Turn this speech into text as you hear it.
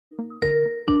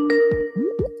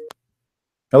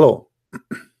Hello.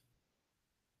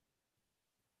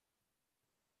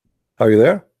 Are you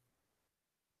there?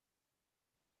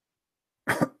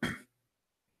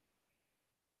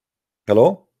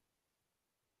 Hello?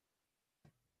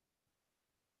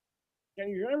 Can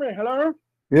you hear me? Hello?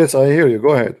 Yes, I hear you. Go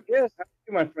ahead. Yes,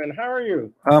 my friend. How are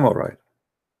you? I'm all right.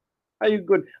 Are you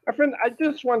good? My friend, I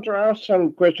just want to ask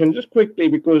some questions just quickly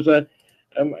because,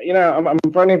 you know, I'm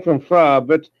running from far,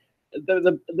 but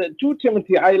the 2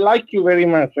 Timothy, I like you very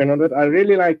much. You know that I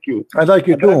really like you. I like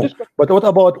you But too. But what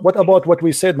about what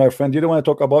we said, my friend? You don't want to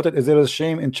talk about it? Is there a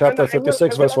shame in chapter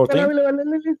 36, verse 14?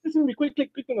 Listen, be quickly,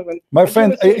 My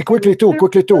friend, quickly too.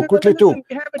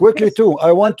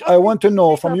 I want to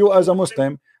know from you as a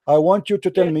Muslim. I want you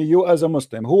to tell me, you as a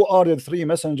Muslim, who are the 3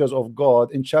 messengers of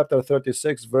God in chapter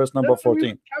 36, verse number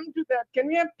 14? Come to that. Can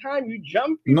we have time? You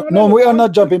jump. No, we are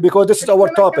not jumping because this is our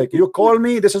topic. You call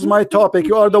me, this is my topic.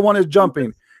 You are the one is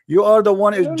jumping. You are the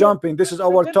one is jumping. This is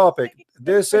our topic.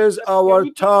 This is our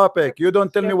topic. You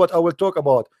don't tell me what I will talk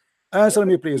about. Answer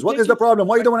me, please. What is the problem?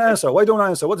 Why you don't want to answer? Why don't you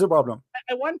answer? What's the problem?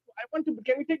 I want to.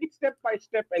 Can we take it step by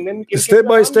step and then we can step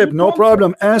by step? No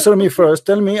problem. Answer me first.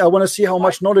 Tell me. I want to see how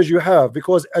much knowledge you have,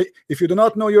 because if you do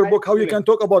not know your book, how you can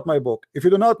talk about my book? If you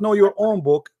do not know your own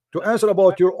book to answer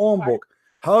about your own book,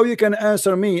 how you can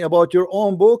answer me about your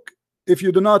own book if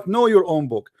you do not know your own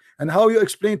book? And how you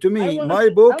explain to me my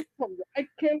book? I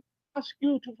can't ask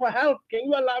you for help. Can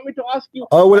you allow me to ask you?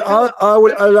 I will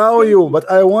allow you,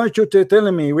 but I want you to tell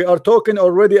me. We are talking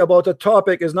already about a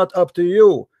topic. Is not up to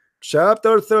you.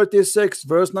 Chapter 36,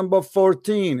 verse number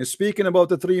 14 is speaking about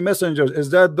the 3 messengers. Is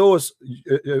that those?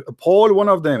 Paul, one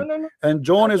of them, and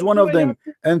John is one of them,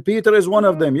 and Peter is one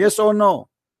of them. Yes or no?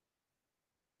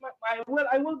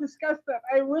 I will discuss that.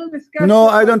 I will discuss. No,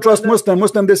 I don't trust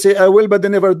Muslim. They say I will, but they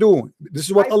never do. This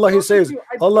is what Allah He says.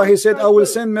 Allah He said, I will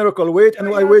send miracle. Wait,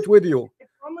 and I wait with you.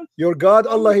 Your God,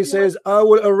 Allah He says, I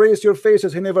will erase your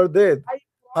faces. He never did.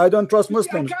 I don't trust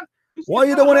Muslims. Why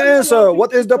you don't want to answer?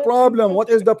 What is the problem? What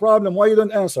is the problem? Why you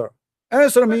don't answer?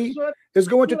 Answer me. It's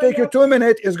going to take you 2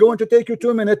 minutes. It's going to take you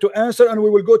 2 minutes to answer, and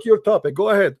we will go to your topic. Go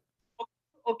ahead.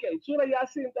 Okay, Surah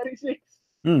Yasin 36.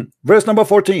 Verse number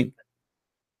 14.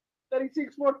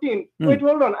 36:14. Wait,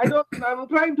 hold on. I'm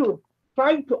trying to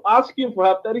ask you for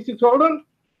help. 36. Hold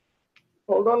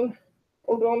on.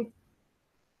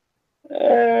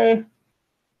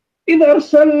 إذا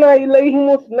أرسلنا إليهم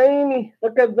اثنين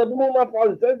فكذبوهما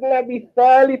فعززنا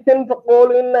بثالث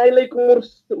فقالوا إنا إليكم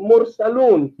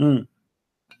مرسلون.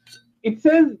 It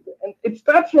says, it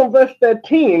starts from verse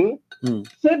 13.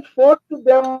 Set forth to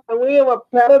them by way of a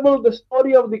parable the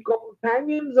story of the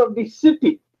companions of the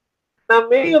city. Now,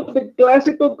 many of the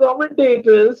classical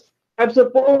commentators have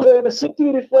supposed that the city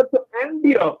referred to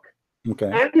Antioch.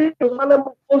 Okay. Antioch was one of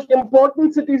the most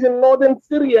important cities in northern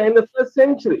Syria in the 1st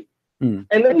century. And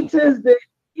then it says that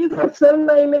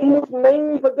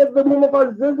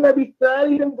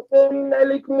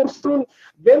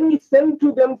when we sent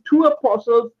to them 2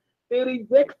 apostles, they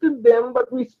rejected them,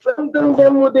 but we strengthened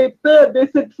them with a 3rd. They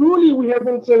said, truly we have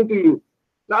been sent to you.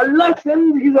 Allah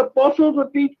sends His apostles or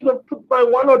teachers by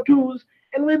 1 or 2s,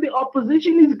 and when the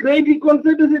opposition is great, He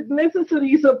considers it necessary.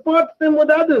 He supports them with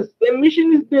others. Their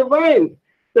mission is divine.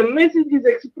 The message is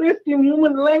expressed in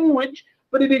human language,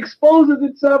 but it exposes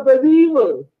itself as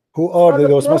evil. Who are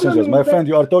those messengers? My friend,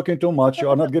 you are talking too much. You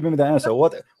are not giving me the answer.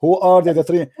 Who are the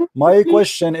 3? My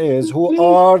question is, who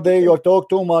are they? You talk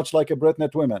too much like a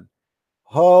Britnet women.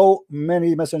 How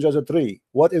many messengers are 3?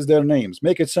 What is their names?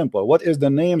 Make it simple. What is the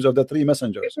names of the 3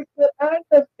 messengers?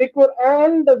 The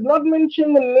Quran does not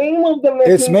mention the name of the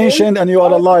messenger. It's mentioned, and you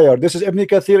are a liar. This is Ibn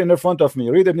Kathir in the front of me.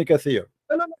 Read Ibn Kathir.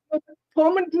 No.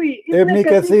 Commentary. Ibn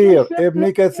Kathir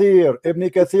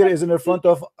is in the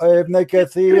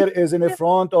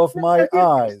front of my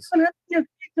eyes.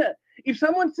 If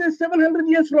someone says 700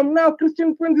 years from now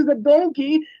Christian Prince is a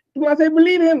donkey, must I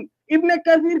believe him? Ibn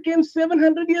Kathir came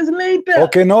 700 years later.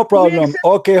 Okay, no problem.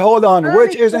 Okay, hold on.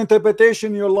 Which is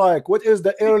interpretation you like? What is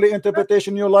the early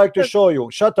interpretation you like to show you?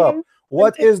 Shut up.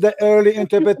 What is the early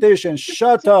interpretation?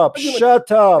 Shut up.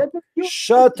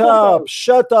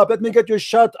 Let me get you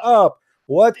shut up.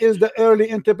 What is the early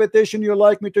interpretation you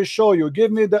like me to show you?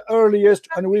 Give me the earliest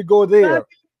and we go there.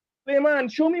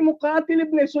 Show me Muqatil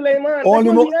ibn Sulaiman.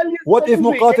 What if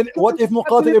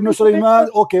Muqatil ibn Sulaiman?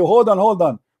 Okay, hold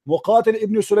on. Muqatil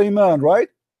ibn Sulaiman, right?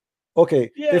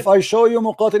 Okay, yes. If I show you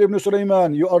Muqatil ibn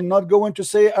Sulaiman, you are not going to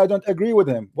say I don't agree with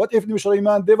him. What if Ibn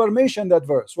Sulaiman never mentioned that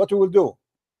verse? What we will do?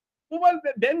 Well,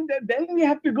 then we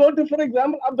have to go to, for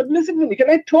example, but listen to me, can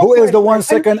I talk? Who is the 1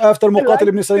 second after Muqatil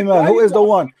ibn Sulaiman? Who is the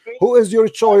one? Who is your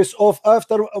choice of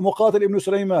after Muqatil ibn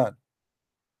Sulaiman?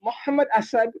 Muhammad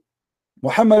Asad.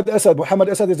 Muhammad Asad. Muhammad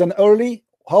Asad is an early.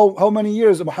 How many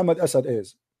years Muhammad Asad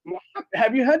is?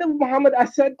 Have you heard of Muhammad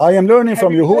Asad? I am learning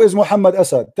from you. Who is Muhammad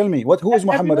Asad? Tell me, who is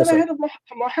Muhammad Asad? Asad?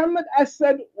 Muhammad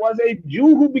Asad was a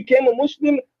Jew who became a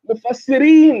Muslim.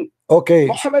 Mufassirin. Okay.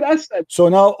 Muhammad Asad. So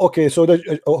now, okay, so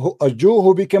a Jew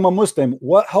who became a Muslim.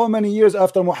 How many years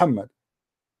after Muhammad?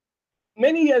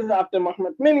 Many years after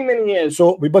Muhammad. Many years.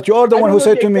 So, but you are the one who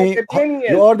said to me.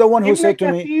 You are the one who said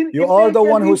to me. You are the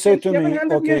one who said to me.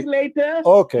 Okay. Years later,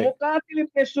 okay. Muqatil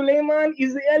ibn Sulaiman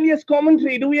is the earliest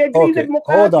commentary. Do we agree that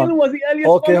Muqatil was the earliest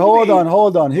commentary? Okay,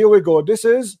 hold on. Here we go. This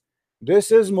is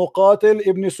Muqatil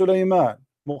ibn Sulaiman.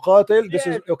 Muqatil. This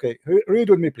is okay. Read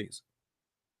with me, please.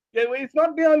 Yeah, well, it's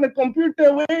not there on the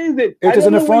computer. Where is it? It is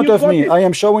in the front of me. I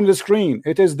am showing the screen.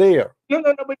 It is there. No,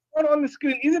 but it's not on the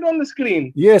screen. Is it on the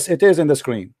screen? Yes, it is in the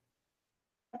screen.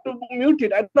 I have to mute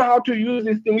it. I don't know how to use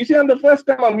this thing. You see, on the first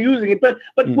time I'm using it, but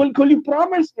could you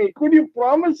promise me? Could you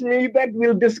promise me that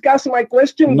we'll discuss my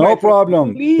question? No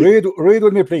problem. Read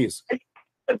with me, please.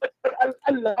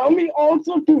 Allow me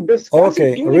also to discuss.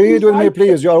 Okay, read with me,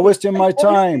 please. You are wasting my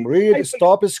time. Read.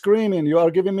 Stop screaming. You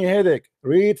are giving me headache.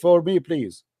 Read for me,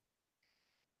 please.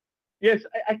 Yes,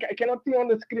 I cannot see on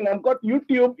the screen. I've got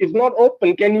YouTube. It's not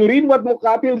open. Can you read what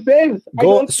Muqatil says?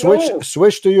 Go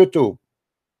switch to YouTube.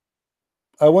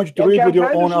 I want you to read with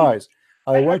your own eyes.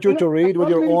 I want you to read with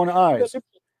your own eyes.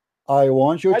 I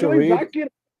want you to read. Zakir,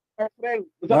 my friend.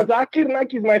 Zakir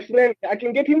Naiks is my friend. I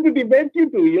can get him to debate you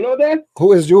too. You know that?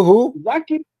 Who is you? Who?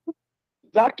 Zakir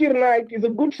Naiks is a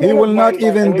good friend. He will not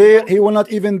even dare. He will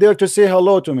not even dare to say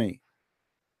hello to me.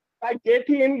 I get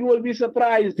him, you will be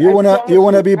surprised. You wanna bet? You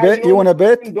wanna bet? You wanna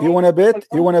bet? You wanna bet?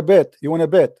 You wanna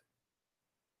bet?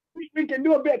 We can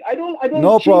do a bet. I don't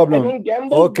no cheat, problem. I don't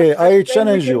gamble, okay, I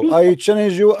challenge you. I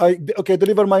challenge you. Okay,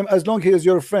 deliver my, as long as he is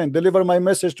your friend, deliver my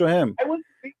message to him.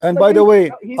 And by the way,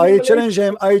 I challenge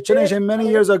him many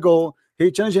years ago.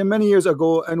 He challenged him many years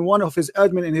ago, and one of his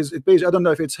admin in his page, I don't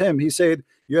know if it's him, he said,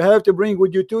 you have to bring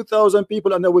with you 2,000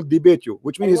 people and I will debate you,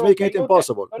 which means he's making it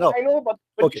impossible. No, I know, but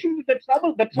okay.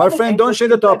 My friend, don't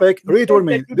change the topic. Read with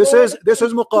me. This is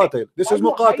Muqatil. This is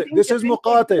Muqatil. This is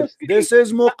Muqatil. This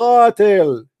is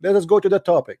Muqatil. Let us go to the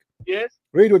topic. Yes.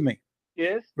 Read with me.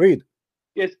 Yes. Read.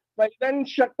 Yes. فإذا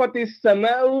انشقت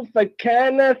السماء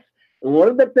فكانت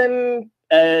وردة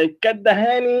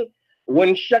كالدهان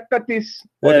وانشقت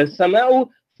السماء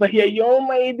فهي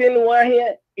يومئذ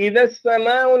واهية إذا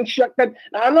السماء انشقت.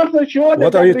 I'm not so sure.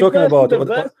 What are you talking about?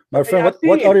 My friend,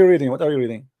 what are you reading? What are you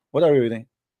reading? What are you reading?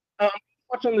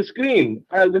 What's on the screen?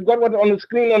 I've got what on the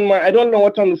screen on my. I don't know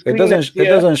what's on the screen. It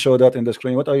doesn't show that in the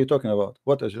screen. What are you talking about?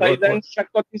 What is? فإذا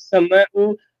انشقت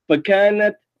السماء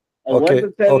فكانت.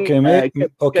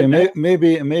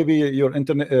 Maybe your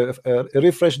internet.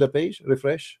 Refresh the page.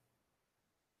 Refresh.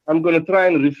 I'm going to try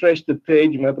and refresh the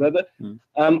page, my brother.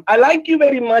 I like you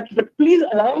very much, but please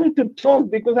allow me to talk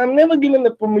because I'm never given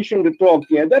the permission to talk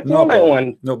here. That's all I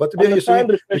want. No, but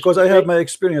because I have my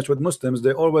experience with Muslims,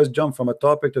 they always jump from a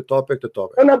topic to topic to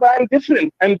topic. No, but I'm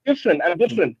different.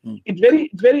 It's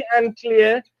very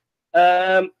unclear.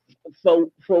 For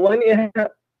one year,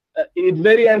 it's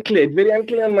very unclear. It's very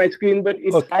unclear on my screen, but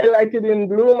it's highlighted in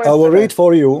blue. I will read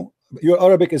for you. Your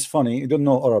Arabic is funny. You don't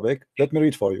know Arabic. Let me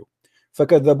read for you.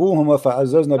 فكذبوهما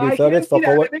فعززنا بثالث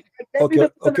فقوى. Okay,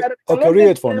 read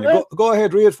it for me. Go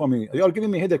ahead, read it for me. You are giving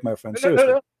me headache, my friend.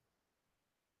 Seriously.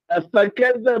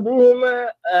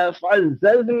 فكذبوهما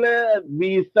فعززنا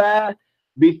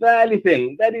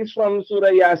بثالث. That is from Surah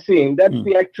Yasin. That's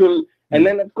the actual. And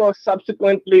then of course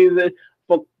subsequently the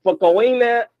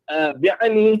فقوينا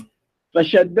بعني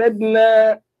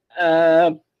فشددنا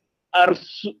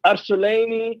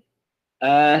أرسلين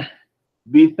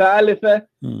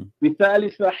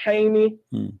بثالث حين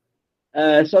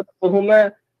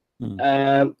صدقهما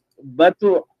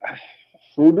بطوا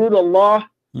حدود الله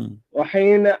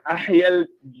وحين أحيا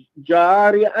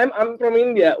الجارية. I'm from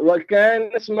India.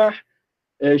 وكان اسمح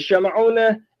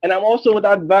شمعون, and I'm also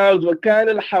without vowels. وكان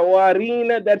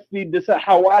الحواريين, that's the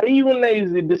حواريون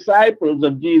is the disciples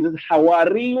of Jesus.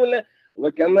 حواريون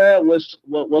وكما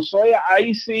وصايا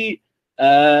عيسى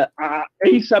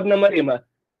عيسى ابن مريم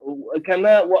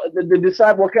كما the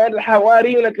disciple وكان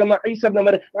الحواريون كما عيسى ابن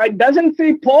مريم. It doesn't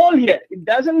say Paul here. It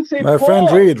doesn't say my Paul.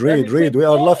 friend, read. We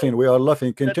are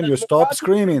laughing. Continue. Stop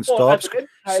screaming.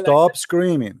 Stop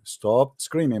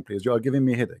screaming, please. You are giving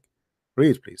me headache.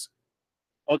 Read, please.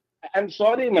 Okay. I'm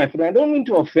sorry, my friend. I don't mean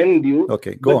to offend you.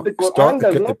 Okay, go on.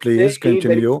 Stop. Please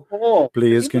continue.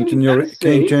 Please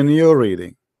continue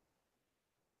reading.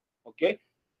 Okay.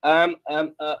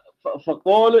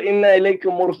 فقالوا إن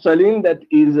إليكم مرسلين, that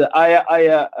is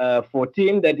ayah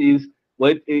 14, that is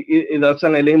إذا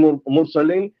أرسلنا إليهم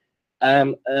مرسلين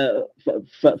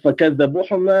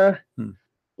فكذبوهما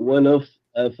ولو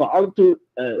فعلت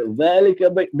ذلك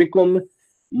بكم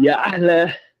يا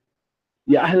أهل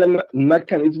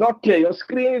مكة. It's not clear. Your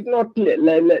screen is not clear.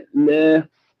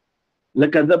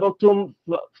 لكذبتم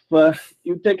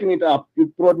you taking it up. You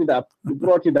brought it up. You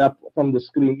brought it up from the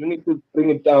screen. You need to bring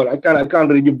it down. I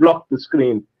can't read. You blocked the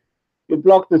screen. You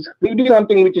blocked the screen. You do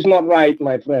something which is not right,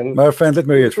 my friend. My friend, let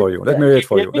me read it for you. Let me read it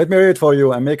for you. Let me read it for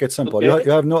you and make it simple. Okay.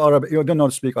 You have no Arabic. You do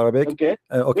not speak Arabic. Okay.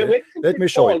 Okay. Wait, Let me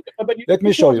show you. you. Let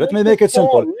me show you. Let me make it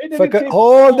simple. Hold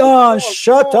Hold on.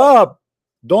 Shut up.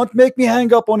 Don't make me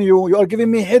hang up on you. You are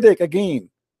giving me headache again.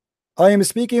 I am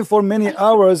speaking for many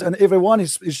hours and everyone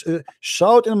is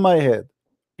shouting in my head.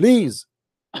 Please.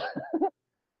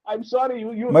 I'm sorry.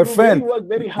 You my friend, really work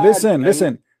very hard.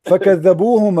 listen.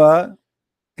 فكذبوهما.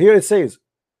 Here it says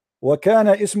وكان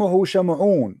اسمه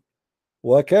شمعون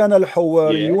وكان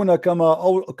الحواريون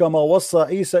كما وصى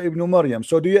عيسى ابن مريم.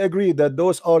 So do you agree that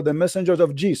those are the messengers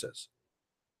of Jesus?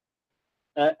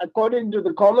 According to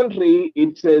the commentary,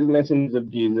 it says messengers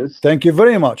of Jesus. Thank you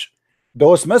very much.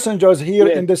 Those messengers here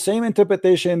in the same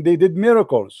interpretation, they did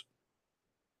miracles.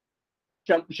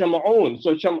 Shamun.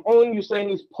 So Shamun, you're saying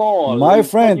is Paul. My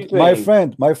friend,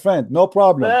 no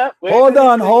problem. Hold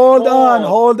on.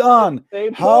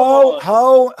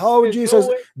 How Jesus?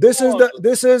 This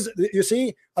is you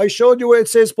see, I showed you where it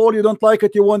says Paul. You don't like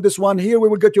it, you want this one. Here we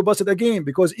will get you busted again,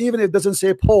 because even if it doesn't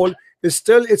say Paul, it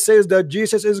says that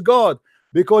Jesus is God.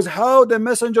 Because how the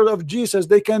messenger of Jesus,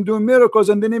 they can do miracles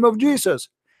in the name of Jesus?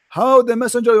 How the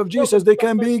messenger of Jesus, they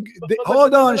can be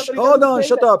hold on, shut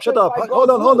up,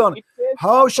 hold on.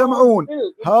 How Shamun?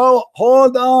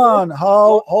 Hold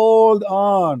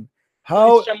on.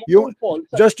 How you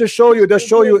just to show you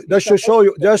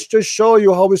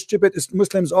how stupid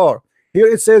Muslims are. Here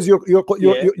it says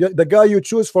the guy you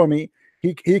choose for me,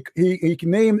 he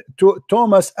named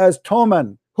Thomas as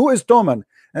Toman. Who is Toman?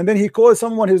 And then he calls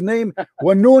someone his name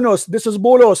Wanunos. This is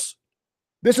Bolos.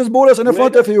 This is Bolos in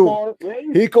front of you.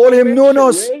 He called him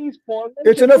Nunos.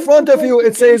 It's in front of you.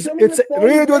 It says,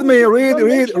 read with me. Read,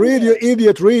 you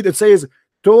idiot. Read. It says,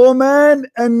 Toman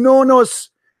and Nonos.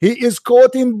 He is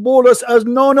quoting Bolos as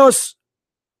Nonos.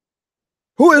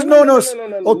 Who is Nonos?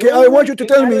 Okay, I want you to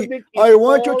tell me. I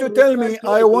want you to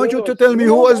tell me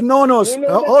who is Nonos.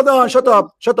 Hold on, shut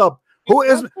up. Who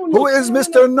is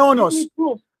Mr. Nonos?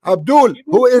 Abdul,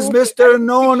 who is Mr.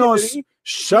 Nonos?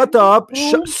 Shut up.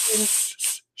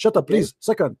 Shut up, please.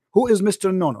 Second, who is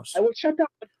Mr. Nonos? I will shut up.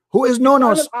 Who is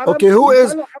Nonos? Okay, who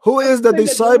is the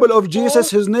disciple of Jesus?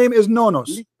 His name is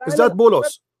Nonos. Is that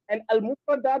Bolos?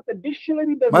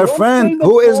 My friend,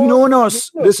 who is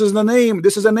Nonos? This is the name.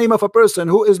 This is the name of a person.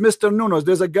 Who is Mr. Nonos?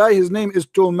 There's a guy, his name is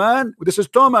Toman. This is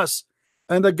Thomas.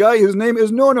 And the guy, his name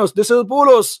is Nonos. This is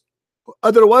Bolos.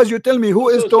 Otherwise, you tell me who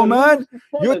is Toman.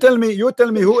 You tell me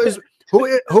who is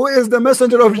the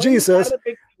messenger of Jesus.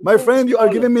 My friend, you are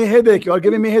giving me headache. I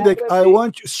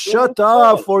want you shut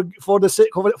up for the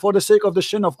sake of the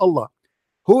shin of Allah.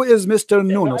 Who is Mr.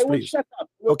 Nonos, please?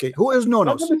 Okay, who is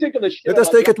Nonos? Let us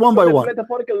take it one by one.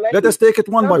 Let us take it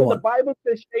one by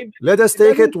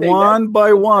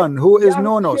one. Who is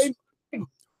Nonos?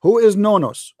 Who is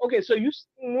Nonos? Okay, so you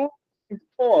say is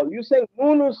Paul. You say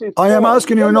Nonos is Paul. I am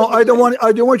asking you. No, I don't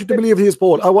want you to believe he is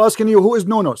Paul. I'm asking you, who is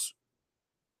Nonos?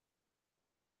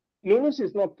 Nonos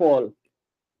is not Paul.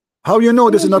 How you know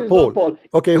this is not Paul?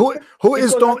 Okay, who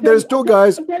is Tom? There's two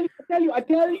guys. I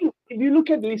tell you. If you look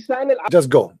at Lisan al-Arab. Just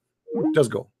go.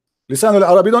 Lisan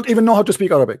al-Arab. You don't even know how to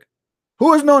speak Arabic.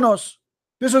 Who is Nonos?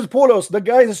 This is Paulos. The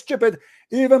guy is stupid.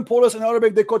 Even Paulos in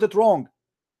Arabic, they quote it wrong.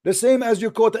 The same as you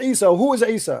quote Isa. Who is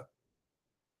Isa?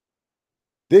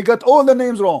 They got all the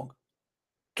names wrong.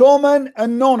 Toman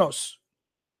and Nonos.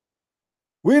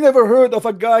 We never heard of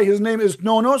a guy, his name is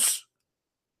Nonos.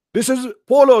 This is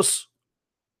Paulos.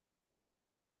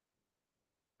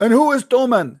 And who is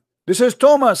Toman? This is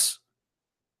Thomas.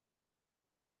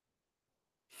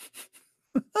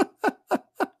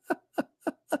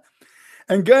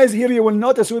 And guys, here you will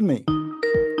notice with me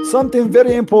something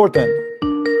very important.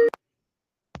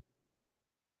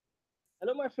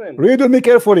 Hello, my friend. Read with me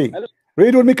carefully. Hello.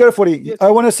 Read with me carefully. Yes.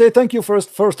 I want to say thank you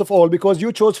first of all, because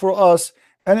you chose for us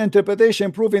an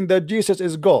interpretation proving that Jesus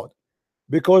is God.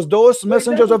 Because those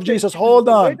messengers of Jesus, hold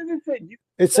on.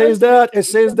 It says that.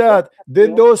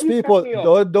 Did those people?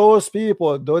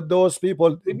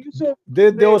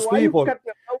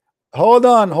 Hold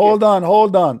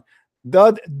on.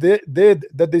 That did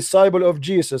the disciple of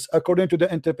Jesus, according to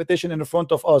the interpretation in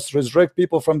front of us, resurrect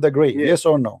people from the grave? Yes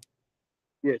or no?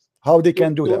 Yes. How they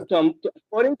can do that?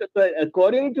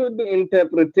 According to the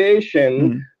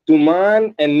interpretation,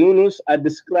 Tuman and Nunus are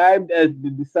described as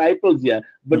the disciples here,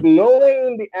 but nowhere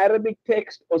in the Arabic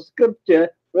text or scripture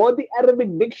or the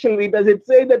Arabic dictionary does it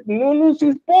say that Nunus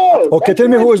is Paul. Okay, tell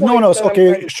me who is Nunus.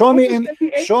 Okay, show me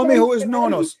who is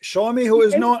Nunus. Show me who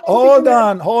is Nunus. Hold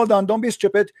on, don't be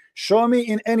stupid. Show me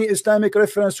in any Islamic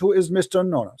reference who is Mr.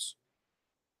 Nunus.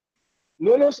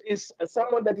 Nunus is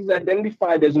someone that is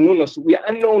identified as Nunus. We are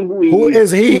unknown who he is. Who is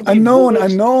he? Unknown.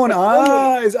 Is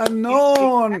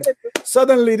unknown.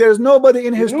 Suddenly, there's nobody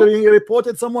in history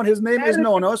reported someone. His name is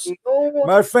Nunus.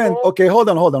 My friend. Okay, hold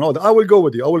on. I will go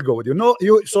with you. No,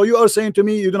 so you are saying to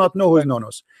me you do not know who is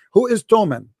Nunus. Who is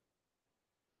Toman?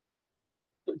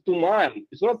 Tuman.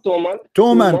 It's not Toman.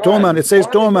 Toman. It says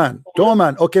Toman.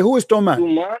 Okay, who is Toman?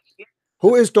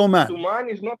 Who is Toman?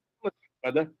 Tuman is not Thomas,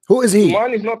 brother. Who is he?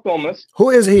 Tuman is not Thomas. Who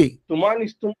is he? Tuman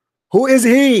is Tuman. Who is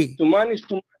he? Tuman is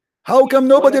Tuman. How come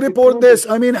nobody report this?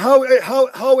 I mean, how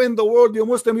in the world, you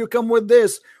Muslim, you come with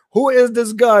this? Who is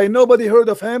this guy? Nobody heard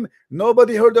of him.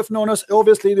 Nobody heard of Nunus.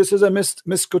 Obviously, this is a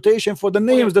misquotation for the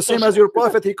names, the same as your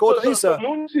prophet. He called Isa.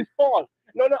 Nunus is Paul.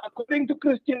 No, according to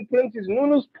Christian Prince, is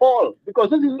Nunus Paul,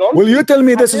 because this is nonsense. Will you tell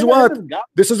me this is what?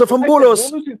 This is the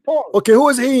Fambulos. Okay, who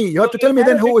is he? You have to tell me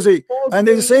then who is he. And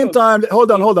at the same time,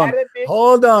 hold on. Let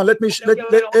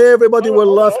everybody will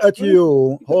laugh at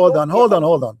you. Hold on.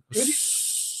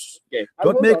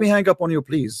 Don't make me hang up on you,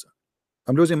 please.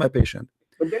 I'm losing my patience.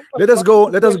 Let us go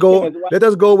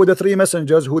with the three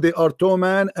messengers, who they are: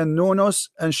 Toman and Nunus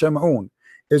and Shamun.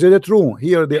 Is it true?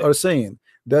 Here they are saying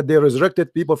that they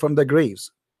resurrected people from the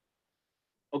graves.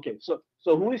 Okay, so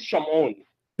who is Shamun?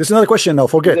 This is not a question now.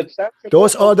 Forget.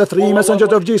 Those are the three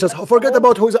messengers of Jesus. Forget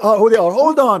about who they are.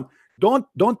 Hold on.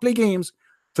 Don't play games.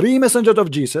 Three messengers of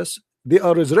Jesus. They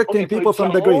are resurrecting people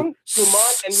from the grave.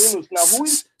 Tuman and Nunus. Now who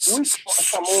is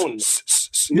Shamun?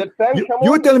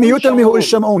 You tell me who is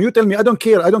Shamun. You tell me. I don't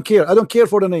care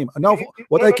for the name. Now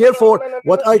what I care for,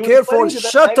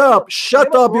 shut up,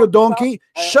 you donkey,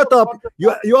 shut up.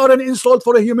 You are an insult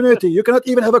for humanity. You cannot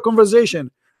even have a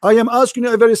conversation. I am asking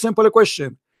you a very simple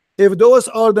question. If those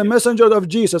are the messengers of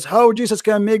Jesus, how Jesus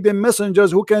can make them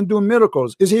messengers who can do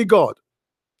miracles? Is he God?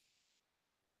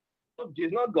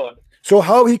 He's not God. So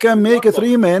how he can make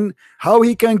three men, how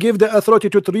he can give the authority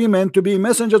to three men to be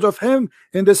messengers of him,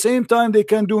 in the same time they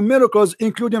can do miracles,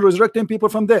 including resurrecting people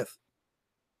from death?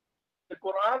 The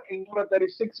Quran in Surah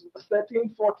 36, verse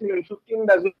 13, 14, and 15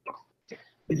 does not.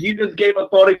 Jesus gave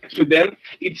authority to them.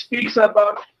 It speaks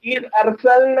about when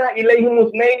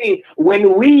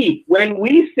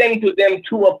we send to them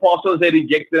two apostles, they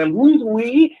rejected them. Who is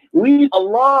we? We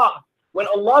Allah. When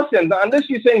Allah sends, unless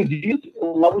you're saying Jesus,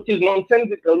 which is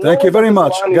nonsensical. Thank you very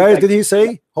much, guys. Did he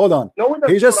say? Hold on.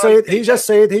 He just said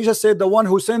the one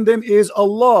who sent them is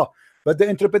Allah. But the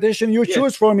interpretation you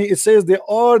choose for me, it says they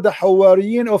are the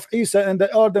Hawariyin of Isa and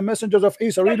they are the messengers of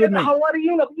Isa. Read with me.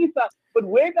 Hawariyin of Isa. But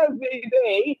where does they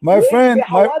say? My friend,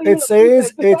 it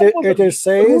says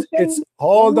it's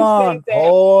hold on. They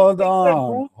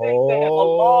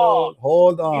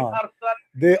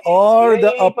are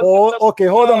the apostle. Okay,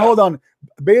 hold on.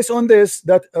 Based on this,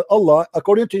 that Allah,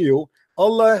 according to you,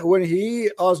 Allah, when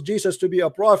he asked Jesus to be a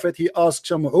prophet, he asked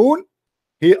Shamun,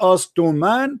 he asked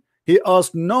Tuman, he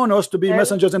asked Nunus to be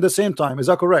messengers at the same time. Is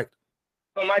that correct?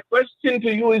 So my question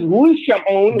to you is, who is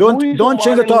Shamun? Don't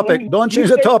change the topic. Don't change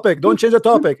the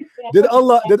topic. Did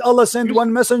Allah send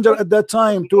one messenger at that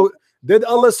time to? Did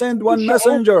Allah send one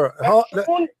messenger?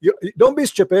 Don't be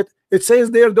stupid. It says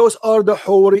there, those are the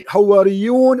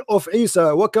Hawariyun of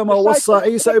Isa. Wakama wasa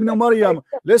Isa ibn Maryam.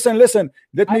 Listen.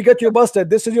 Let me get you busted.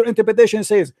 This is your interpretation. It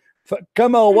says,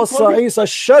 Kama wasa Isa.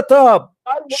 Shut up.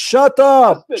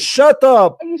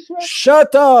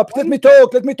 Let me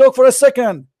talk for a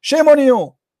second. Shame on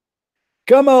you.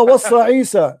 Kama wasa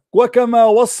Isa.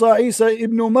 Wakama wasa Isa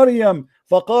ibn Maryam.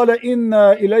 فقال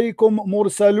إنا إليكم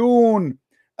مرسلون.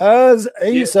 As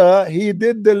Isa, he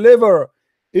did deliver.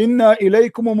 Inna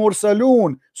ilaykum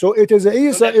mursalun. So it is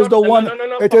Isa is the one.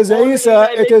 It is Isa.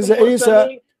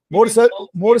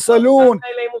 Mursalun.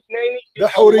 The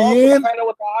Hawariyin.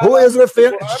 Who is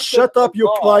referring? Shut up, you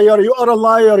liar. You are a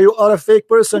liar. You are a fake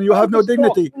person. You have no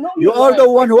dignity. You are the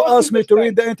one who asked me to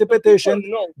read the interpretation.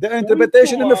 The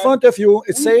interpretation in the front of you,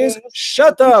 it says,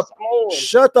 shut up.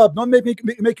 Don't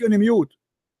make you in mute.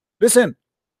 Listen.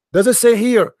 Does it say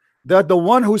here that the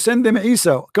one who sent them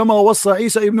Isa, Kama wasa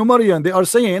Isa ibn Maryam, they are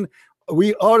saying,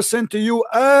 we are sent to you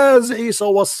as Isa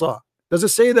wasa? Does it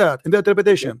say that in the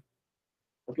interpretation?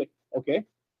 Okay.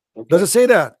 Does it say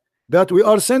that we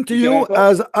are sent to you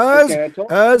as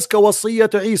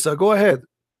kawasiyya Isa? Go ahead.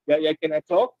 Yeah. Can I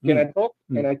talk?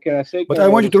 Can I say? But I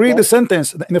want you to read the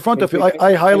sentence in the front of you.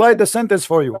 I highlight the sentence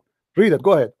for you. Read it.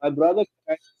 Go ahead. My brother, can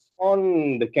I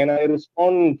respond? Can I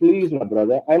respond, please, my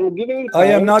brother? I'm giving you I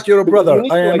am time not your because you brother.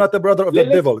 need I to am not the brother of the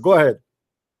let's devil. Go ahead.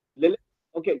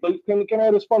 okay, but can I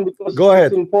respond, because Go it's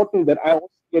ahead. important that I also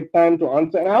get time to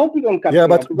answer, and I hope you don't cut Yeah,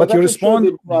 me off, because but you that would show respond.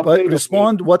 that you are But afraid of me.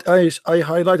 respond what I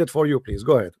highlighted for you, please.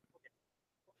 Go ahead.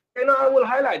 And I will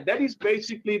highlight that is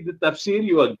basically the tafsir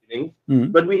you are giving,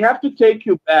 Mm. but we have to take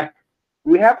you back.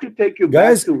 We have to take you back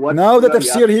Guys, to what now the Surah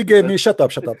tafsir he gave me,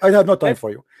 Yasin. shut up. I have no time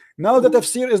for you. Now the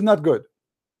tafsir is not good.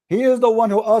 He is the one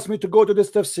who asked me to go to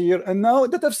this tafsir, and now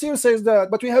the tafsir says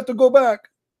that, but we have to go back.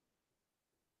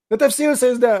 The tafsir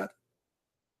says that.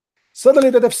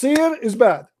 Suddenly the tafsir is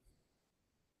bad.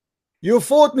 You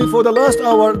fought me for the last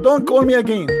hour. Don't call me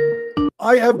again.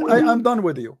 I am done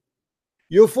with you.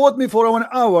 You fought me for 1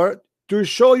 hour to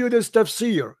show you this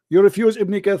tafsir. You refuse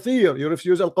Ibn Kathir. You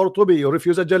refuse Al-Qurtubi. You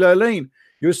refuse Al-Jalalain.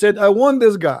 You said, I want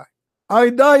this guy. I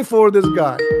die for this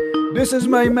guy. This is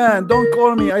my man. Don't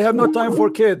call me. I have no time for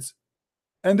kids.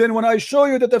 And then when I show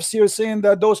you the tafsir saying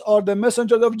that those are the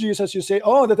messengers of Jesus, you say,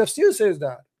 oh, the tafsir says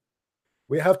that.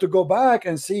 We have to go back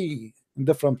and see in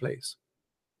different place.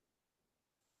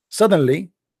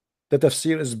 Suddenly, the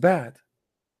tafsir is bad.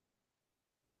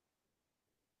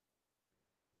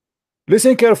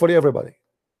 Listen carefully, everybody.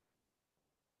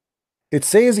 It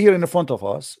says here in front of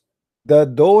us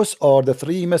that those are the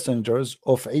 3 messengers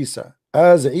of Isa,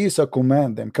 as Isa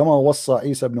command them, kama wassa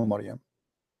Isa ibn Maryam.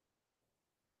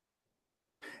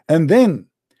 And then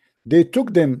they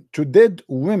took them to dead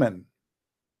women,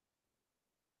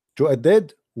 to a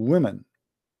dead woman,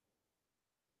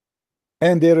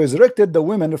 and they resurrected the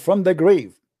women from the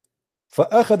grave.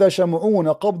 فأخذ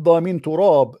شمعون قبضة من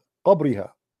تراب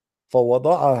قبرها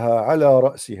فوضعها على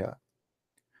رأسها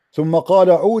ثم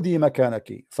قال عودي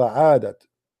مكانك فعادت.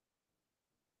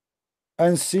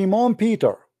 And Simon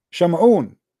Peter,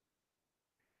 Shamun,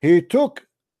 he took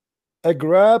a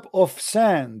grab of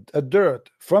sand, a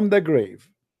dirt from the grave,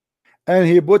 and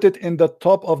he put it in the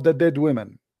top of the dead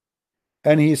woman,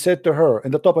 and he said to her,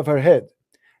 in the top of her head,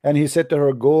 and he said to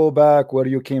her, go back where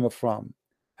you came from.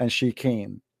 And she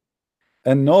came,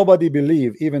 and nobody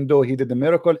believed, even though he did the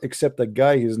miracle, except a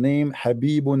guy, his name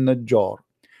Habibun Najjar,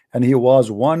 and he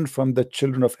was one from the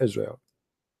children of Israel.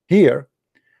 Here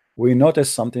we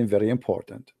notice something very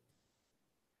important.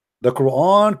 The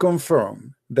Quran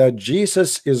confirms that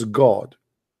Jesus is God,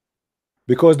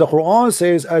 because the Quran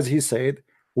says, as he said,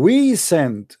 we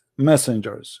sent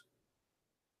messengers.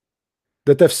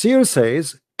 The tafsir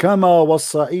says, Kama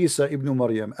wassa Isa ibn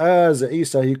Maryam, as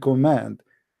Isa he command,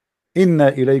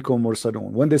 Inna ilaykum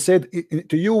mursalun. When they said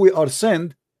to you we are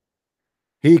sent,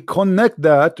 he connect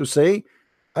that to say,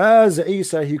 as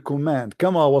Isa he command,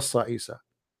 Kama wassa Isa.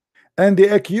 And they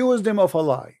accused him of a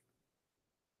lie.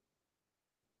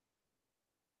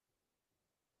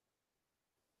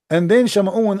 And then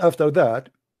Shamun, after that,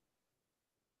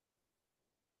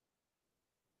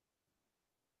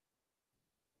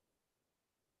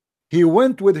 he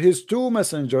went with his 2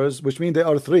 messengers, which means they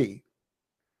are 3.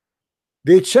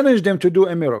 They challenged them to do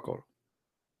a miracle,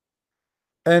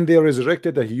 and they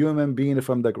resurrected a human being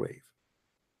from the grave.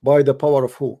 By the power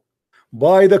of who?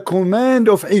 By the command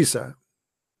of Isa.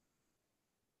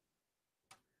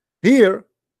 Here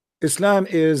Islam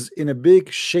is in a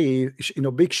big shame,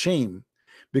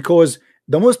 because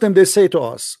the Muslim, they say to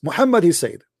us, Muhammad, he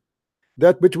said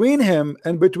that between him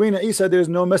and between Isa there is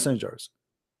no messengers.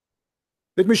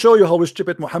 Let me show you how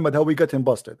stupid Muhammad, how we got him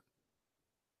busted.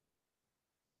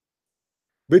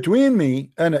 Between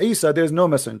me and Isa there is no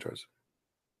messengers.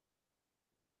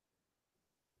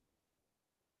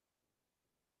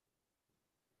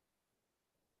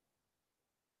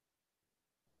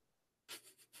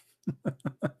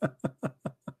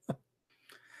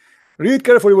 Read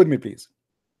carefully with me, please.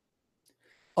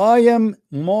 I am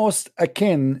most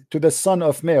akin to the son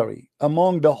of Mary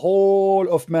among the whole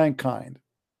of mankind,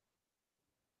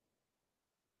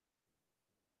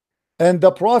 and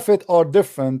the prophet are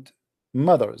different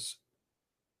mothers,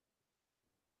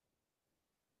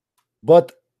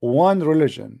 but one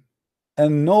religion,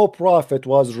 and no prophet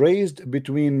was raised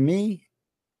between me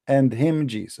and him,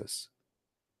 Jesus.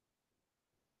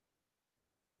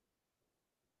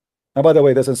 And by the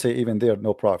way, it doesn't say even there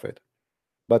no prophet,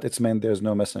 but it's meant there's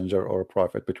no messenger or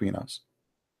prophet between us.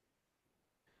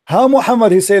 How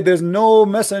Muhammad, he said there's no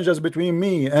messengers between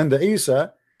me and the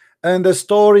Isa, and the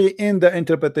story in the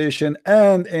interpretation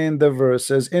and in the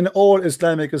verses, in all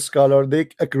Islamic scholars, they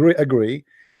agree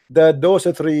that those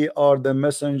 3 are the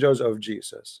messengers of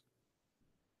Jesus,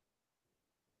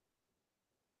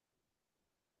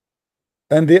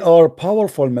 and they are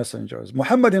powerful messengers.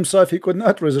 Muhammad himself, he could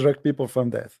not resurrect people from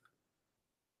death.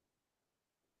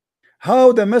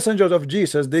 How the messengers of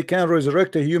Jesus, they can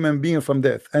resurrect a human being from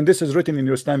death? And this is written in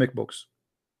your Islamic books.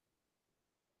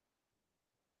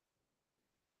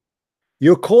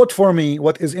 You quote for me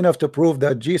what is enough to prove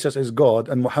that Jesus is God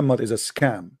and Muhammad is a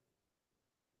scam.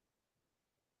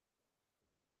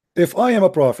 If I am a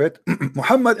prophet,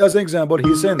 Muhammad, as an example,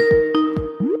 he sent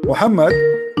Muhammad.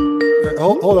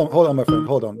 Hold on, my friend.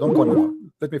 Hold on. Don't go anymore.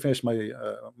 Let me finish my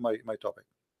my topic.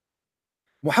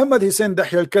 Muhammad, he sent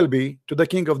Dahya al-Kalbi to the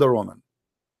king of the Roman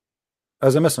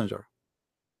as a messenger.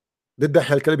 Did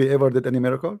Dahya al-Kalbi ever did any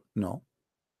miracle? No.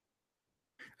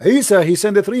 Isa, he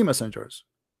sent the 3 messengers.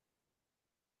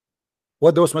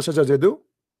 What those messengers they do?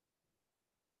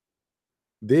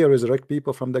 They resurrect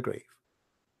people from the grave.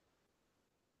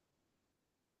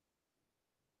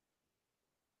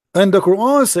 And the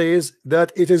Quran says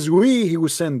that it is we who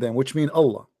send them, which mean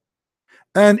Allah.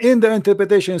 And in the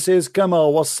interpretation says Kama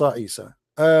wassa Isa,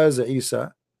 as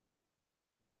Isa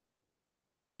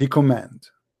he command.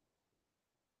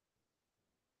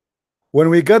 When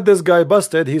we got this guy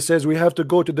busted, he says we have to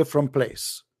go to different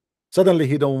place. Suddenly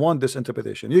he don't want this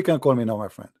interpretation. You can call me now, my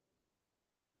friend.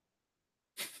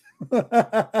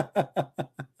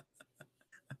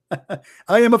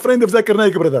 I am a friend of Zakir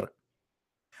Naik, brother.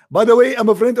 By the way, I'm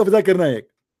a friend of Zakir Naik.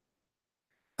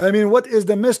 I mean, what is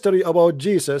the mystery about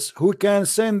Jesus who can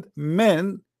send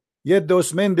men, yet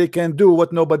those men, they can do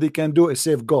what nobody can do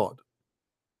save God?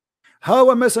 How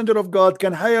a messenger of God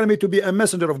can hire me to be a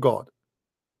messenger of God?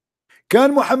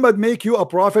 Can Muhammad make you a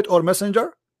prophet or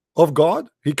messenger of God?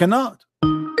 He cannot.